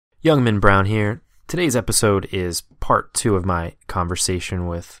Youngman Brown here. Today's episode is part 2 of my conversation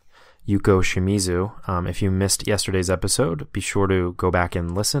with Yuko Shimizu. If you missed yesterday's episode, be sure to go back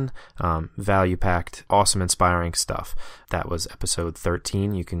and listen. Value-packed, awesome, inspiring stuff. That was episode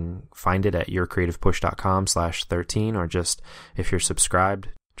 13. You can find it at yourcreativepush.com/13, or just, if you're subscribed,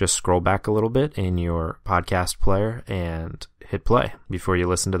 just scroll back a little bit in your podcast player and hit play before you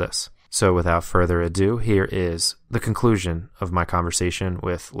listen to this. So without further ado, here is the conclusion of my conversation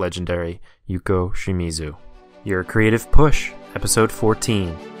with legendary Yuko Shimizu. Your Creative Push, episode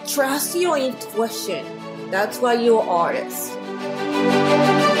 14. Trust your intuition. That's why you're an artist.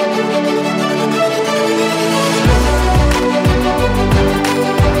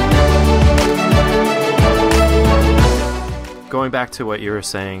 Going back to what you were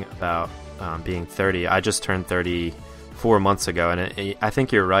saying about being 30, I just turned 34 months ago, and I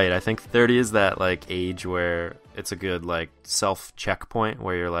think you're right. I think 30 is that like age where it's a good like self checkpoint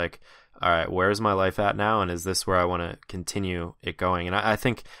where you're like, all right, where's my life at now, and is this where I want to continue it going? And I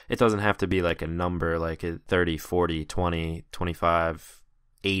think it doesn't have to be like a number like 30, 40, 20, 25,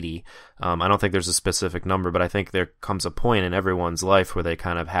 80. I don't think there's a specific number, but I think there comes a point in everyone's life where they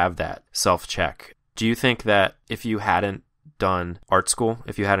kind of have that self check. Do you think that if you hadn't done art school,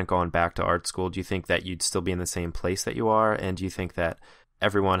 if you hadn't gone back to art school, do you think that you'd still be in the same place that you are? And do you think that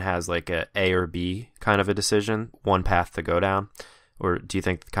everyone has like A or B kind of a decision, one path to go down? Or do you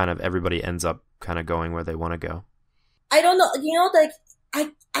think kind of everybody ends up kind of going where they want to go? I don't know. Like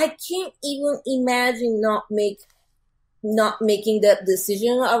I can't even imagine not making that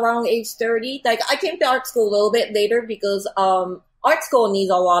decision around age 30. Like I came to art school a little bit later because art school needs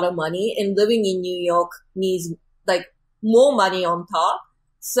a lot of money, and living in New York needs like more money on top.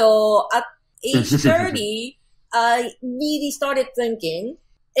 So at age 30, I really started thinking,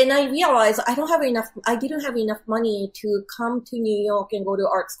 and I realized I didn't have enough money to come to New York and go to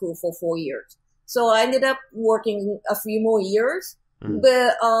art school for 4 years. So I ended up working a few more years.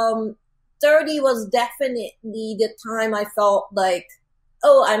 But 30 was definitely the time I felt like,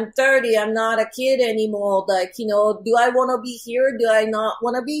 oh, I'm 30, I'm not a kid anymore. Like, do I want to be here? Do I not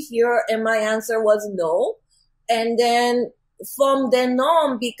want to be here? And my answer was no. And then from then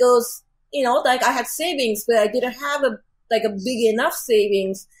on, because, like I had savings, but I didn't have a big enough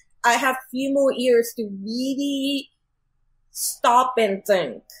savings, I have few more years to really stop and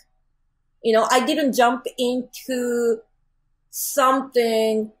think. I didn't jump into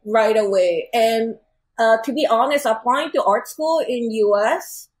something right away. And to be honest, applying to art school in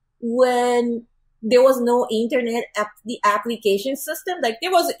US when there was no internet, the application system, like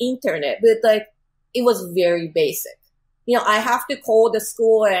there was internet, but like it was very basic. I have to call the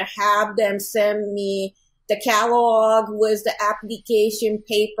school and have them send me the catalog with the application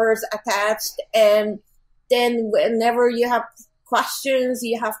papers attached. And then whenever you have questions,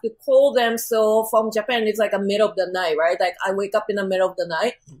 you have to call them. So from Japan, it's like a middle of the night, right? Like I wake up in the middle of the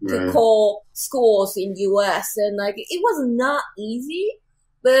night to call schools in US. And like, it was not easy.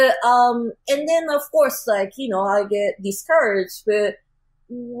 But, and then of course, like, I get discouraged, but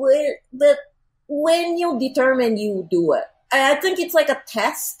when you determine, you do it. I think it's like a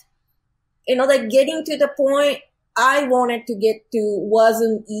test. Like getting to the point I wanted to get to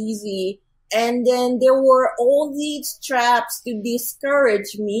wasn't easy. And then there were all these traps to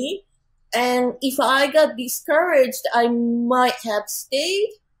discourage me. And if I got discouraged, I might have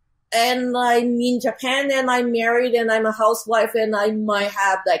stayed. And I'm in Japan and I'm married and I'm a housewife and I might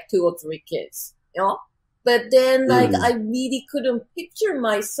have like 2 or 3 kids, But then like I really couldn't picture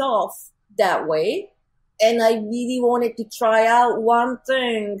myself that way. And I really wanted to try out one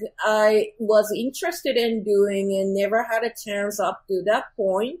thing I was interested in doing and never had a chance up to that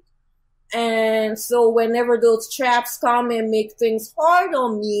point. And so whenever those traps come and make things hard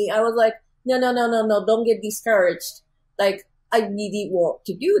on me, I was like, no, don't get discouraged. Like, I really want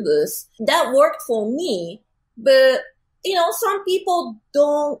to do this. That worked for me. But, some people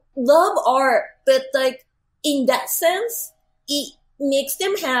don't love art, but like, in that sense, it makes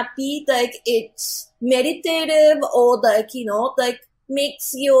them happy, like it's meditative or like, like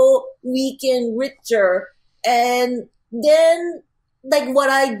makes your weekend richer. And then like what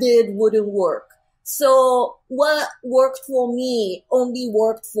I did wouldn't work. So what worked for me only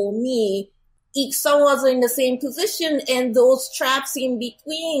worked for me. If someone was in the same position and those traps in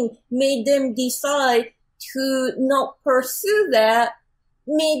between made them decide to not pursue that,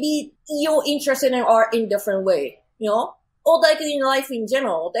 maybe you're interested in art in a different way, or like in life in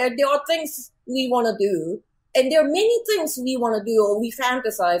general. There are things we want to do, and there are many things we want to do or we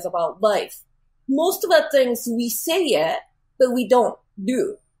fantasize about life. Most of the things we say it, but we don't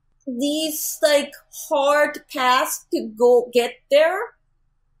do. These like hard paths to go get there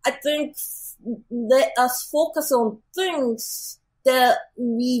I think let us focus on things that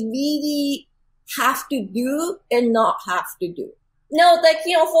we really have to do and not have to do. No, like,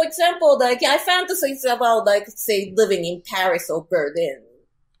 for example, like, I fantasize about, like, say, living in Paris or Berlin.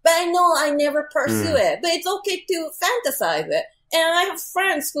 But I know I never pursue it. But it's okay to fantasize it. And I have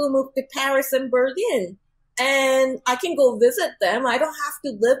friends who moved to Paris and Berlin. And I can go visit them. I don't have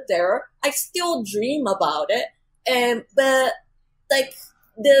to live there. I still dream about it. But, like,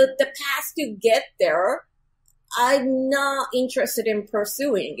 the path to get there, I'm not interested in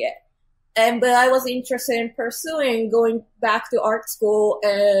pursuing it. But I was interested in pursuing going back to art school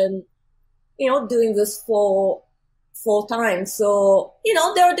and, doing this full time. So,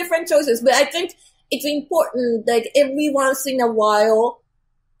 there are different choices, but I think it's important, like, every once in a while,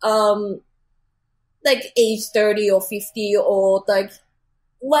 like age 30 or 50 or like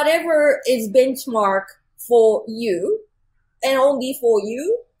whatever is benchmark for you and only for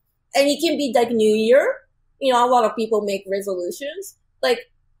you. And it can be like New Year. A lot of people make resolutions.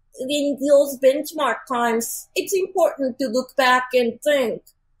 Like, in those benchmark times, it's important to look back and think,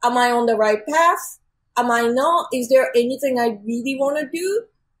 am I on the right path? Am I not? Is there anything I really want to do?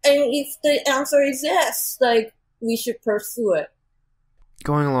 And if the answer is yes, like, we should pursue it.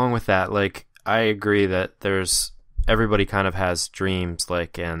 Going along with that, like, I agree that everybody kind of has dreams,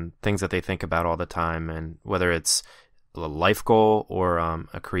 like, and things that they think about all the time, and whether it's a life goal or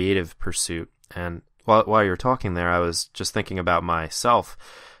a creative pursuit. And while you're talking there, I was just thinking about myself.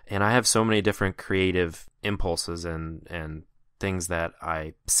 And I have so many different creative impulses and things that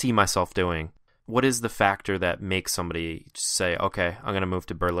I see myself doing. What is the factor that makes somebody say, okay, I'm going to move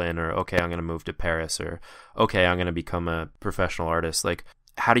to Berlin, or okay, I'm going to move to Paris, or okay, I'm going to become a professional artist? Like,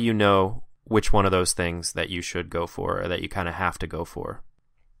 how do you know which one of those things that you should go for or that you kind of have to go for?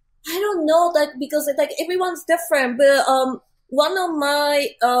 I don't know, like, because like everyone's different, but one of my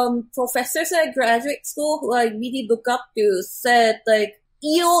professors at graduate school who I really look up to said, like,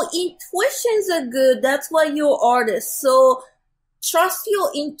 your intuitions are good. That's why you're an artist. So trust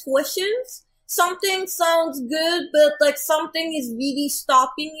your intuitions. Something sounds good, but like something is really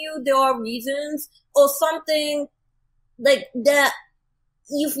stopping you. There are reasons, or something like that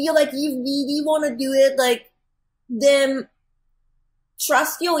you feel like you really want to do it. Like, then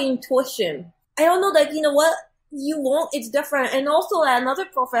trust your intuition. I don't know, like, what you want, it's different. And also another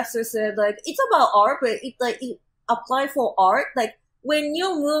professor said, like, it's about art, but it apply for art. Like, when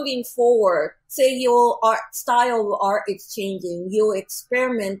you're moving forward, say your art style of art is changing, you're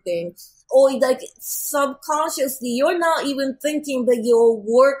experimenting, or like subconsciously, you're not even thinking, but your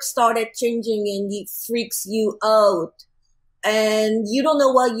work started changing and it freaks you out. And you don't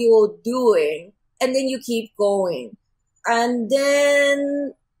know what you're doing. And then you keep going. And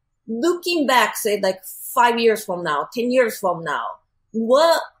then looking back, say like 5 years from now, 10 years from now,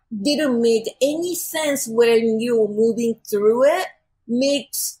 what didn't make any sense when you were moving through it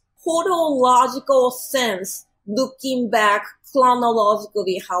makes total logical sense looking back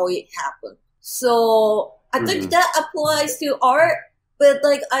chronologically how it happened. So I think that applies to art, but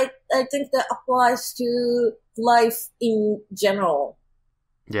like I think that applies to life in general.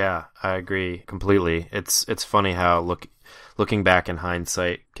 Yeah, I agree completely. It's funny how looking back in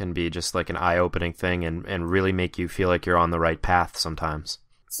hindsight can be just like an eye-opening thing and really make you feel like you're on the right path sometimes.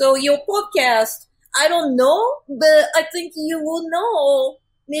 So your podcast, I don't know, but I think you will know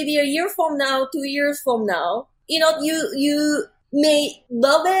maybe a year from now, 2 years from now. You may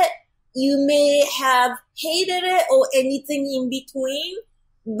love it, you may have hated it or anything in between,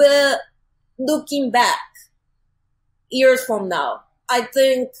 but looking back years from now, I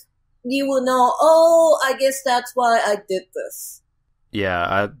think you will know, oh, I guess that's why I did this.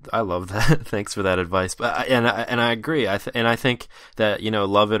 Yeah, I love that. Thanks for that advice. But I agree. I think that,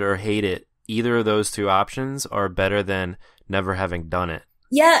 love it or hate it, either of those two options are better than never having done it.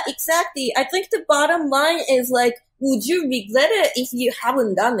 Yeah, exactly. I think the bottom line is like, would you regret it if you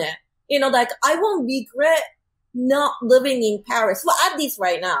haven't done it? Like, I won't regret not living in Paris. Well, at least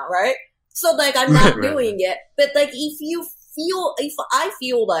right now, right? So like, I'm not doing it. But like, if I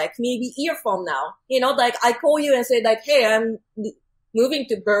feel like maybe a year from now, like I call you and say like, hey, I'm moving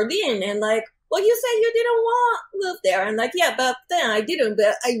to Berlin, and like, well, you said you didn't want to live there, and like, yeah, but then I didn't,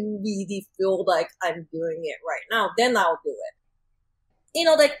 but I really feel like I'm doing it right now, then I'll do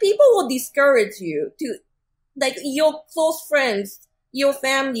it. Like, people will discourage you to, like, your close friends, your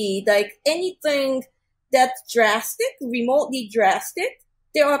family, like anything that's drastic, remotely drastic,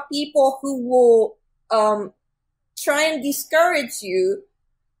 there are people who will try and discourage you,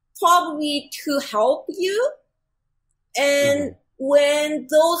 probably to help you. And when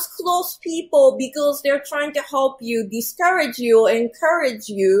those close people, because they're trying to help you, discourage you, encourage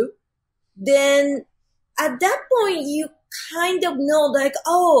you, then at that point you kind of know, like,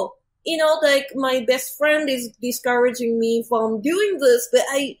 oh, like my best friend is discouraging me from doing this, but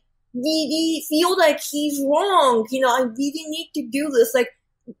I really feel like he's wrong. I really need to do this. Like,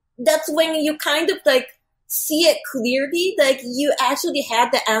 that's when you kind of like see it clearly, like you actually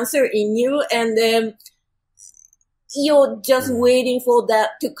had the answer in you, and then you're just waiting for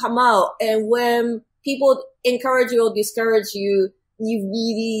that to come out. And when people encourage you or discourage you, you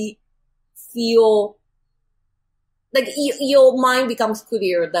really feel like your mind becomes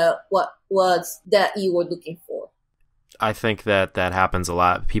clear that what was that you were looking for. I think that happens a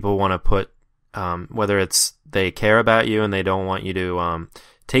lot. People want to put, whether it's they care about you and they don't want you to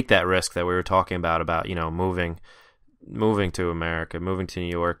take that risk that we were talking about, moving to America, moving to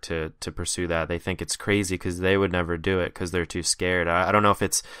New York to pursue that. They think it's crazy because they would never do it because they're too scared. I don't know if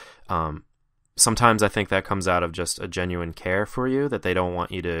it's, sometimes I think that comes out of just a genuine care for you, that they don't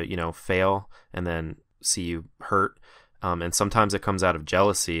want you to, fail and then see you hurt. And sometimes it comes out of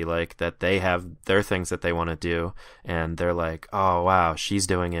jealousy, like that they have their things that they want to do and they're like, oh, wow, she's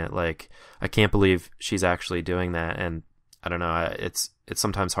doing it. Like, I can't believe she's actually doing that. And I don't know, it's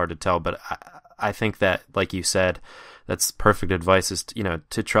sometimes hard to tell, but I think that, like you said, that's perfect advice, is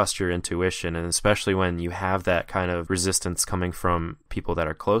to trust your intuition. And especially when you have that kind of resistance coming from people that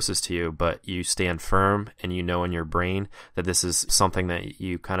are closest to you, but you stand firm and in your brain that this is something that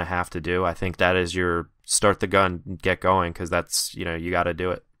you kind of have to do. I think that is your start the gun, get going, because that's, you got to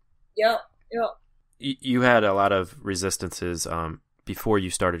do it. Yep. You had a lot of resistances before you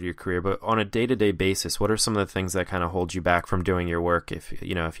started your career, but on a day-to-day basis, what are some of the things that kind of hold you back from doing your work if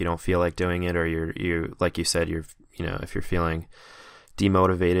you don't feel like doing it, or you like you said, if you're feeling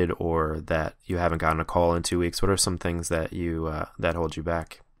demotivated or that you haven't gotten a call in 2 weeks? What are some things that you that hold you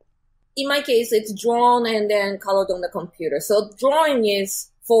back? In my case, it's drawn and then colored on the computer. So drawing is,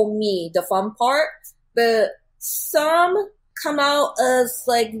 for me, the fun part, but some come out as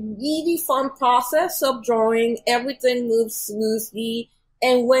like really fun process of drawing. Everything moves smoothly.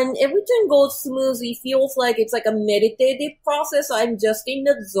 And when everything goes smoothly, it feels like it's like a meditative process. I'm just in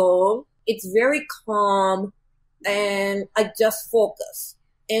the zone. It's very calm and I just focus.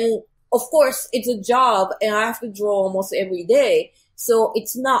 And of course, it's a job and I have to draw almost every day. So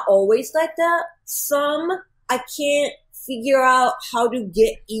it's not always like that. Some I can't figure out how to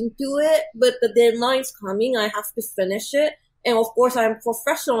get into it, but the deadline's coming. I have to finish it. And of course, I'm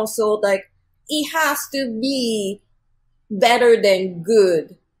professional, so like it has to be better than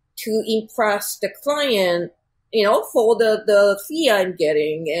good to impress the client, for the fee I'm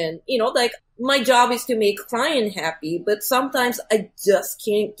getting. And, like my job is to make client happy, but sometimes I just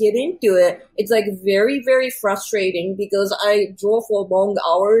can't get into it. It's like very, very frustrating because I draw for long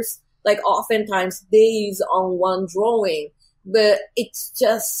hours, like oftentimes days on one drawing, but it's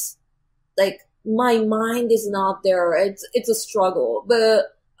just like my mind is not there. It's a struggle.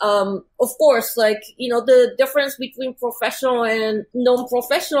 But of course, like, the difference between professional and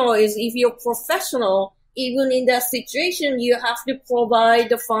non-professional is if you're professional, even in that situation, you have to provide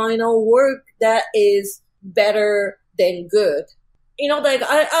the final work that is better than good. Like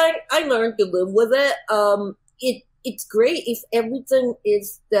I learned to live with it. It's great if everything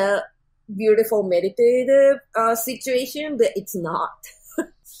is the beautiful meditative situation, but it's not.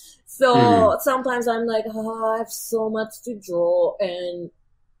 So sometimes I'm like, I have so much to draw and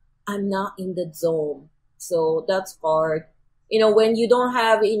I'm not in the zone. So that's hard. When you don't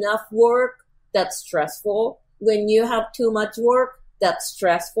have enough work, that's stressful. When you have too much work, that's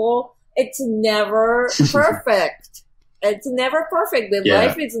stressful. It's never perfect. It's never perfect. But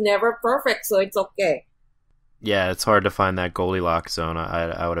life is never perfect, so it's okay. Yeah, it's hard to find that Goldilocks zone,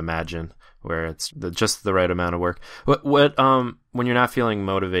 I would imagine, where it's just the right amount of work. What when you're not feeling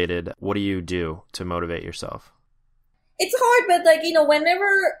motivated, what do you do to motivate yourself? It's hard, but like,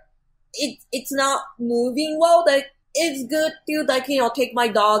 whenever it's not moving well, like it's good to like, take my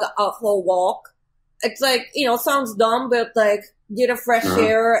dog out for a walk. It's like, sounds dumb, but like get a fresh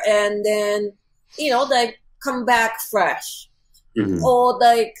air and then, like come back fresh. Or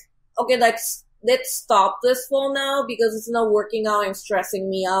like, okay, like let's stop this for now because it's not working out and stressing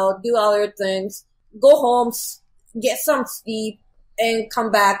me out. Do other things. Go home, get some sleep, and come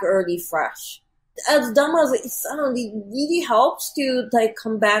back early fresh. As dumb as it sounds, it really helps to like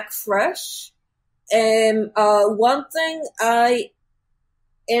come back fresh. And one thing I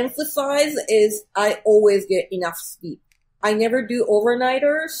emphasize is I always get enough sleep. I never do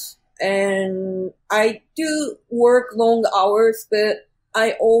overnighters, and I do work long hours, but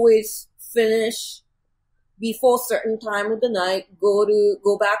I always finish before certain time of the night,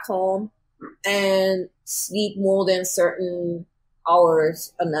 go back home and sleep more than certain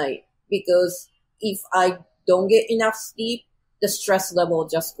hours a night. Because if I don't get enough sleep, the stress level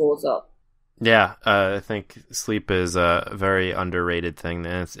just goes up. Yeah, I think sleep is a very underrated thing.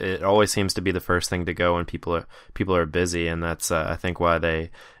 And it always seems to be the first thing to go when people are busy, and that's I think why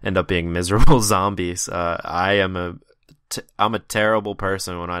they end up being miserable zombies. I'm a terrible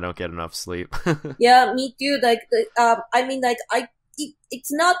person when I don't get enough sleep. Yeah, me too. Like, I mean, like,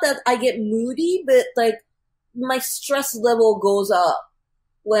 it's not that I get moody, but like my stress level goes up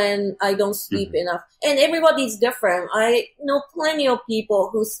when I don't sleep enough. And everybody's different. I know plenty of people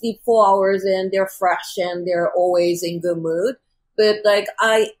who sleep 4 hours and they're fresh and they're always in good mood. But like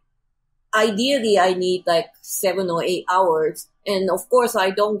ideally I need like 7 or 8 hours. And of course I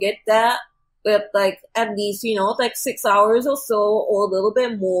don't get that. But like at least, like 6 hours or so or a little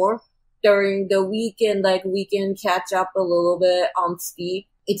bit more during the weekend, like we can catch up a little bit on sleep.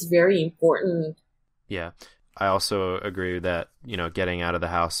 It's very important. Yeah. I also agree that, getting out of the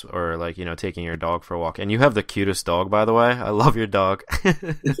house or like, taking your dog for a walk. And you have the cutest dog, by the way. I love your dog.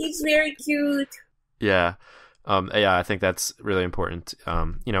 He's very cute. Yeah. Yeah, I think that's really important.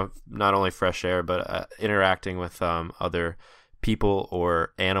 Not only fresh air, but interacting with Oh, other people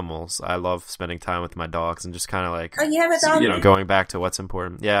or animals. I love spending time with my dogs and just kind of like, you have a dog? Going back to what's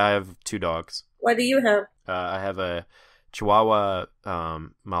important. Yeah, I have 2 dogs. What do you have? I have a Chihuahua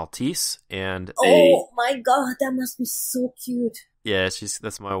Maltese and my god, that must be so cute. Yeah,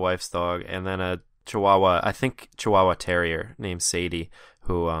 that's my wife's dog, and then a Chihuahua, I think Chihuahua Terrier named Sadie,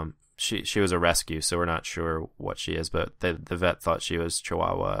 who she was a rescue, so we're not sure what she is, but the vet thought she was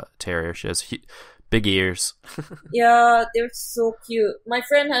Chihuahua Terrier. She has big ears. Yeah, they're so cute. My best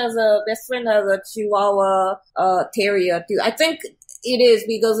friend has a Chihuahua Terrier too. I think it is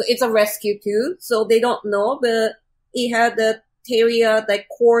because it's a rescue too, so they don't know, but he had the terrier, like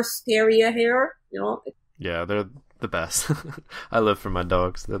coarse terrier hair, Yeah, they're the best. I live for my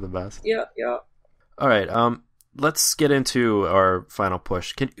dogs. They're the best. Yeah. All right. Let's get into our final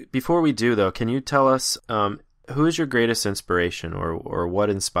push. Before we do, though, can you tell us who is your greatest inspiration or what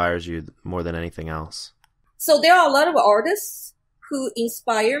inspires you more than anything else? So there are a lot of artists who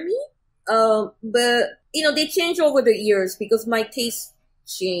inspire me, but, they change over the years because my taste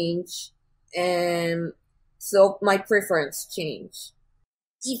change and so my preference change.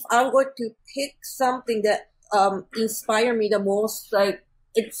 If I were to pick something that inspire me the most, like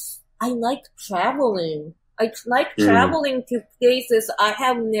I like traveling. I like traveling to places I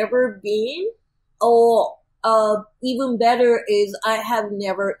have never been, or even better is I have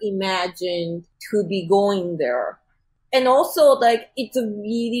never imagined to be going there. And also, like, it's a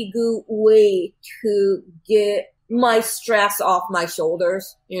really good way to get my stress off my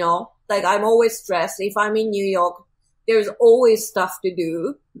shoulders, Like, I'm always stressed. If I'm in New York, there's always stuff to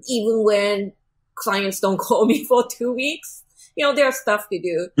do. Even when clients don't call me for 2 weeks, there's stuff to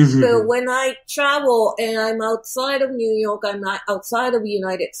do. But when I travel and I'm outside of New York, I'm not outside of the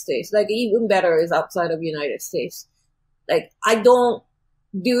United States. Like, even better is outside of the United States. Like, I don't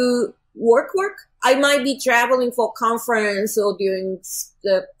do work. I might be traveling for conference or doing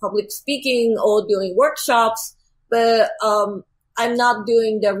the public speaking or doing workshops, but I'm not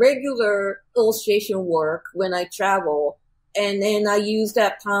doing the regular illustration work when I travel. And then I use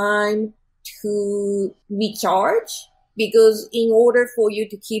that time to recharge, because in order for you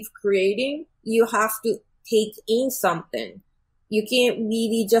to keep creating, you have to take in something. You can't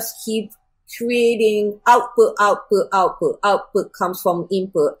really just keep creating output comes from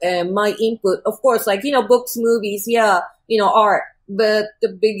input. And my input, of course, like, books, movies, art. But the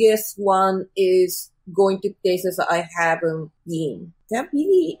biggest one is going to places I haven't been. That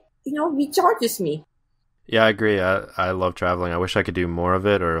really, recharges me. Yeah, I agree. I love traveling. I wish I could do more of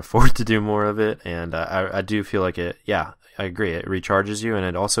it or afford to do more of it. And I do feel like it, I agree. It recharges you and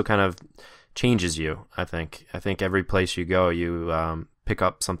it also kind of changes you, I think. I think every place you go, you pick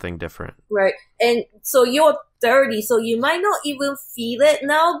up something different. Right. And so you're 30, so you might not even feel it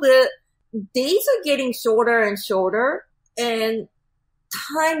now, but days are getting shorter and shorter, and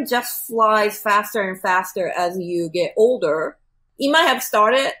time just flies faster and faster as you get older. You might have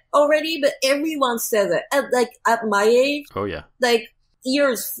started already, but everyone says it. At my age, oh yeah, like,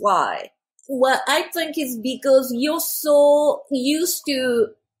 years fly. What I think is because you're so used to,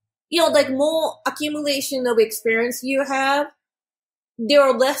 like, more accumulation of experience you have, there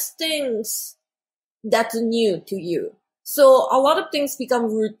are less things that's new to you. So a lot of things become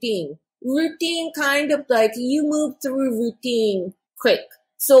routine. Routine kind of like you move through routine quick.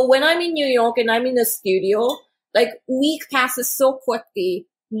 So when I'm in New York and I'm in the studio, like, week passes so quickly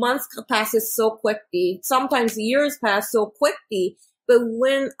months passes so quickly. Sometimes years pass so quickly. But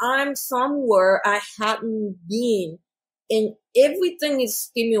when I'm somewhere I hadn't been and everything is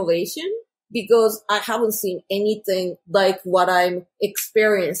stimulation because I haven't seen anything like what I'm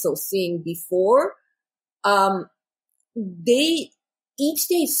experienced or seeing before, each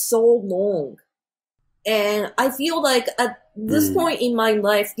day is so long. And I feel like at this point in my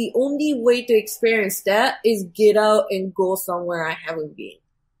life, the only way to experience that is get out and go somewhere I haven't been.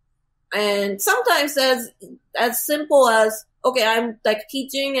 And sometimes as simple as, okay, I'm like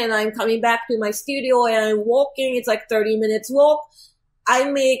teaching and I'm coming back to my studio and I'm walking, it's like 30 minutes walk.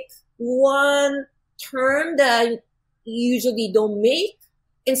 I make one turn that I usually don't make.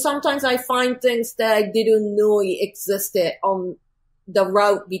 And sometimes I find things that I didn't know existed on the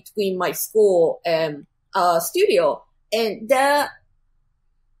route between my school and studio. And that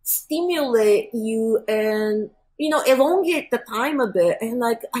stimulate you and, elongate the time a bit. And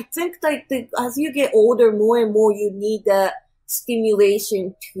like, I think like as you get older, more and more you need that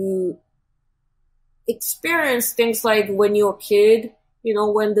stimulation to experience things like when you're a kid,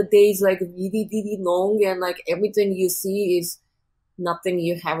 when the day's like really, really long and like everything you see is nothing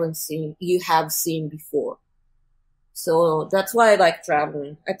you have seen before. So that's why I like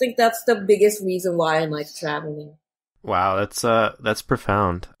traveling. I think that's the biggest reason why I like traveling. Wow, that's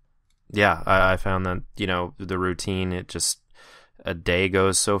profound. Yeah, I found that, the routine, a day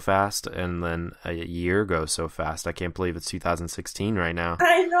goes so fast and then a year goes so fast. I can't believe it's 2016 right now.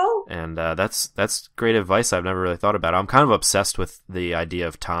 I know. And that's great advice I've never really thought about. I'm kind of obsessed with the idea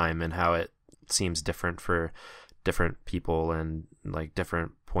of time and how it seems different for different people and like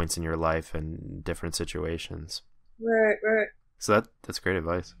different points in your life and different situations. Right. So that's great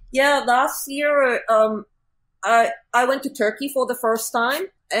advice. Yeah, last year, I went to Turkey for the first time,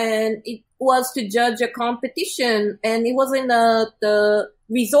 and it was to judge a competition, and it was in the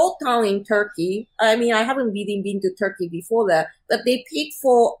resort town in Turkey. I mean, I haven't really been to Turkey before that, but they paid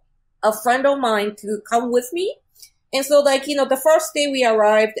for a friend of mine to come with me. And so, like, the first day we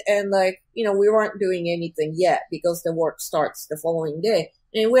arrived and, like, we weren't doing anything yet because the work starts the following day.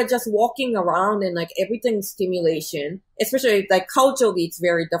 And we're just walking around and, like, everything's stimulation, especially, like, culturally, it's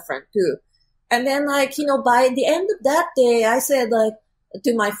very different, too. And then, like, by the end of that day, I said, like,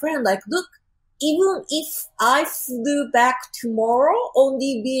 to my friend, like, look, even if I flew back tomorrow,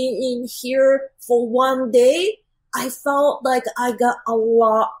 only being in here for one day, I felt like I got a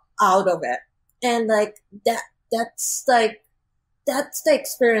lot out of it. And, like, that's the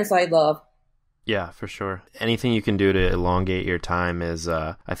experience I love. Yeah, for sure. Anything you can do to elongate your time is,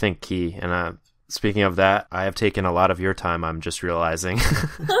 I think, key. And speaking of that, I have taken a lot of your time, I'm just realizing.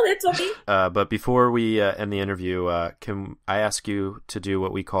 Oh, that's okay. But before we end the interview, can I ask you to do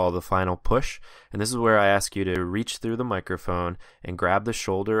what we call the final push? And this is where I ask you to reach through the microphone and grab the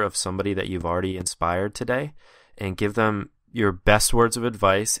shoulder of somebody that you've already inspired today and give them your best words of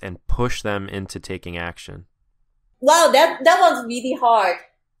advice and push them into taking action. Wow, that was really hard.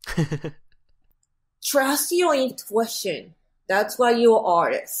 Trust your intuition. That's why you're an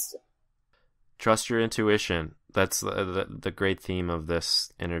artist. Trust your intuition. That's the great theme of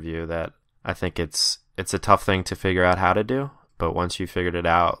this interview, that I think it's a tough thing to figure out how to do, but once you figured it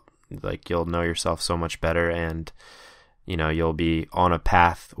out, like, you'll know yourself so much better, and you'll be on a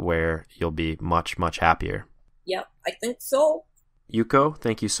path where you'll be much, much happier. Yep, I think so. Yuko,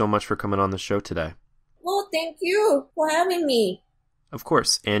 thank you so much for coming on the show today. Well, thank you for having me. Of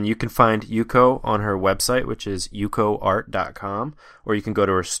course. And you can find Yuko on her website, which is yukoart.com, or you can go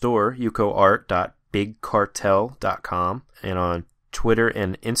to her store, yukoart.bigcartel.com. And on Twitter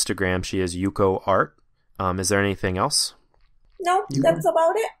and Instagram, she is Yuko Art. Is there anything else? No, that's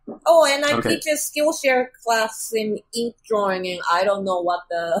about it. Oh, and I teach a Skillshare class in ink drawing, and I don't know what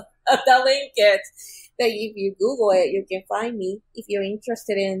the link is. But if you Google it, you can find me if you're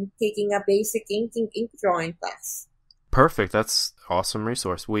interested in taking a basic ink drawing class. Perfect. That's an awesome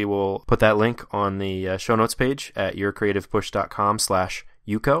resource. We will put that link on the show notes page at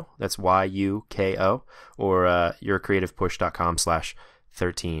yourcreativepush.com/Yuko. That's YUKO, or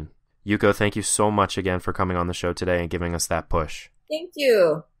yourcreativepush.com/13. Yuko, thank you so much again for coming on the show today and giving us that push. Thank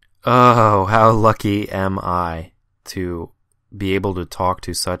you. Oh, how lucky am I to be able to talk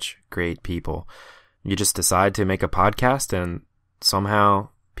to such great people. You just decide to make a podcast, and somehow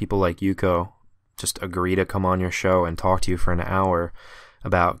people like Yuko just agree to come on your show and talk to you for an hour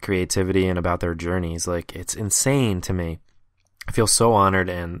about creativity and about their journeys. Like, it's insane to me. I feel so honored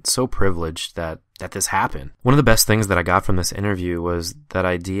and so privileged that this happened. One of the best things that I got from this interview was that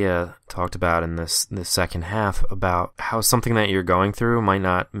idea talked about in this second half about how something that you're going through might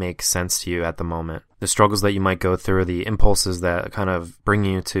not make sense to you at the moment. The struggles that you might go through, the impulses that kind of bring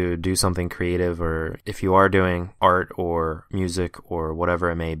you to do something creative, or if you are doing art or music or whatever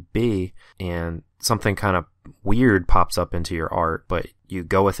it may be, and something kind of weird pops up into your art, but you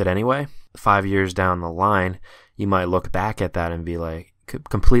go with it anyway. 5 years down the line, you might look back at that and be like,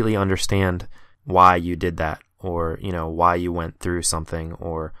 completely understand why you did that, or, you know, why you went through something,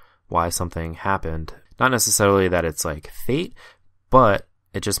 or why something happened. Not necessarily that it's like fate, but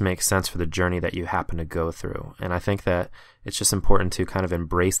it just makes sense for the journey that you happen to go through. And I think that it's just important to kind of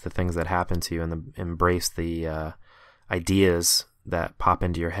embrace the things that happen to you, and embrace the ideas that pop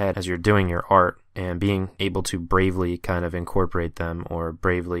into your head as you're doing your art, and being able to bravely kind of incorporate them, or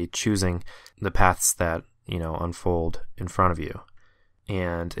bravely choosing the paths that, you know, unfold in front of you.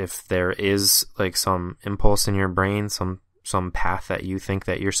 And if there is like some impulse in your brain, some path that you think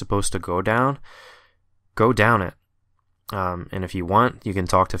that you're supposed to go down it. And if you want, you can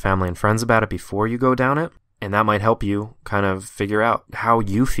talk to family and friends about it before you go down it. And that might help you kind of figure out how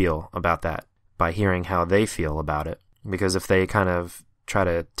you feel about that by hearing how they feel about it. Because if they kind of try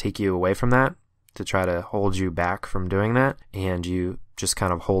to take you away from that, to try to hold you back from doing that, and you just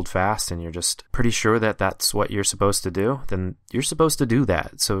kind of hold fast and you're just pretty sure that that's what you're supposed to do, then you're supposed to do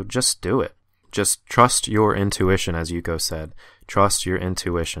that. So just do it. Just trust your intuition, as Yuko said. Trust your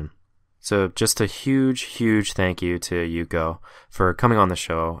intuition. So just a huge, huge thank you to Yuko for coming on the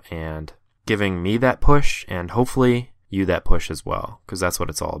show and giving me that push, and hopefully you that push as well, because that's what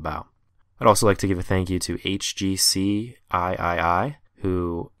it's all about. I'd also like to give a thank you to HGCIII,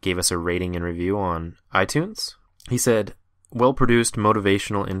 who gave us a rating and review on iTunes. He said, well-produced,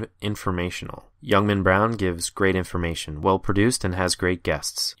 motivational, and informational. Youngman Brown gives great information, well-produced, and has great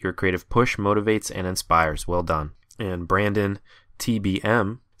guests. Your creative push motivates and inspires. Well done. And Brandon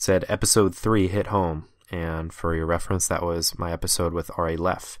TBM said, episode 3 hit home. And for your reference, that was my episode with R.A.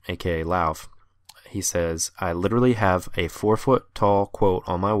 Leff, aka Lauv. He says, I literally have a 4-foot-tall quote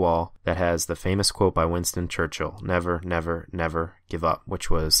on my wall that has the famous quote by Winston Churchill, never, never, never give up, which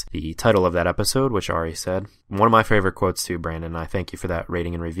was the title of that episode, which Ari said. One of my favorite quotes too, Brandon. I thank you for that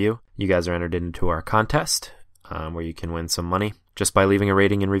rating and review. You guys are entered into our contest where you can win some money just by leaving a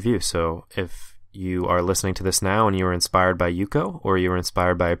rating and review. So if you are listening to this now and you were inspired by Yuko, or you were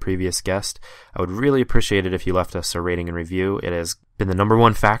inspired by a previous guest, I would really appreciate it if you left us a rating and review. It has been the number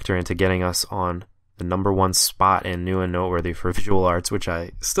one factor into getting us on the number one spot in New and Noteworthy for visual arts, which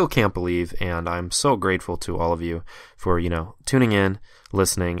I still can't believe, and I'm so grateful to all of you for, tuning in,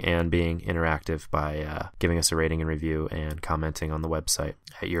 listening, and being interactive by giving us a rating and review and commenting on the website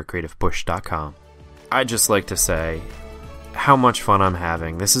at yourcreativepush.com. I'd just like to say how much fun I'm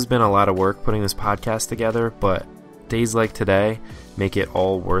having. This has been a lot of work putting this podcast together, but days like today make it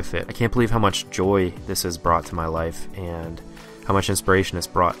all worth it. I can't believe how much joy this has brought to my life, and how much inspiration it's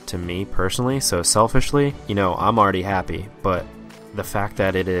brought to me personally. So selfishly, I'm already happy, but the fact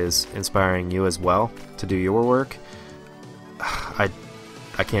that it is inspiring you as well to do your work, I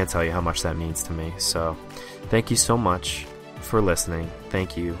can't tell you how much that means to me. So thank you so much for listening.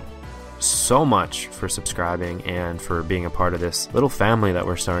 Thank you so much for subscribing and for being a part of this little family that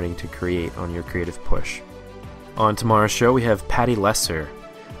we're starting to create on Your Creative Push. On tomorrow's show, we have Patty Lesser.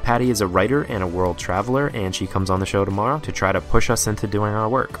 Patty is a writer and a world traveler, and she comes on the show tomorrow to try to push us into doing our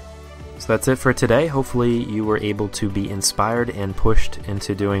work. So that's it for today. Hopefully you were able to be inspired and pushed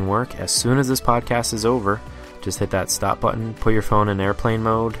into doing work. As soon as this podcast is over, just hit that stop button, put your phone in airplane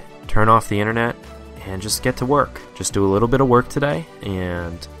mode, turn off the internet, and just get to work. Just do a little bit of work today,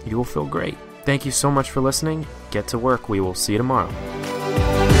 and you will feel great. Thank you so much for listening. Get to work. We will see you tomorrow.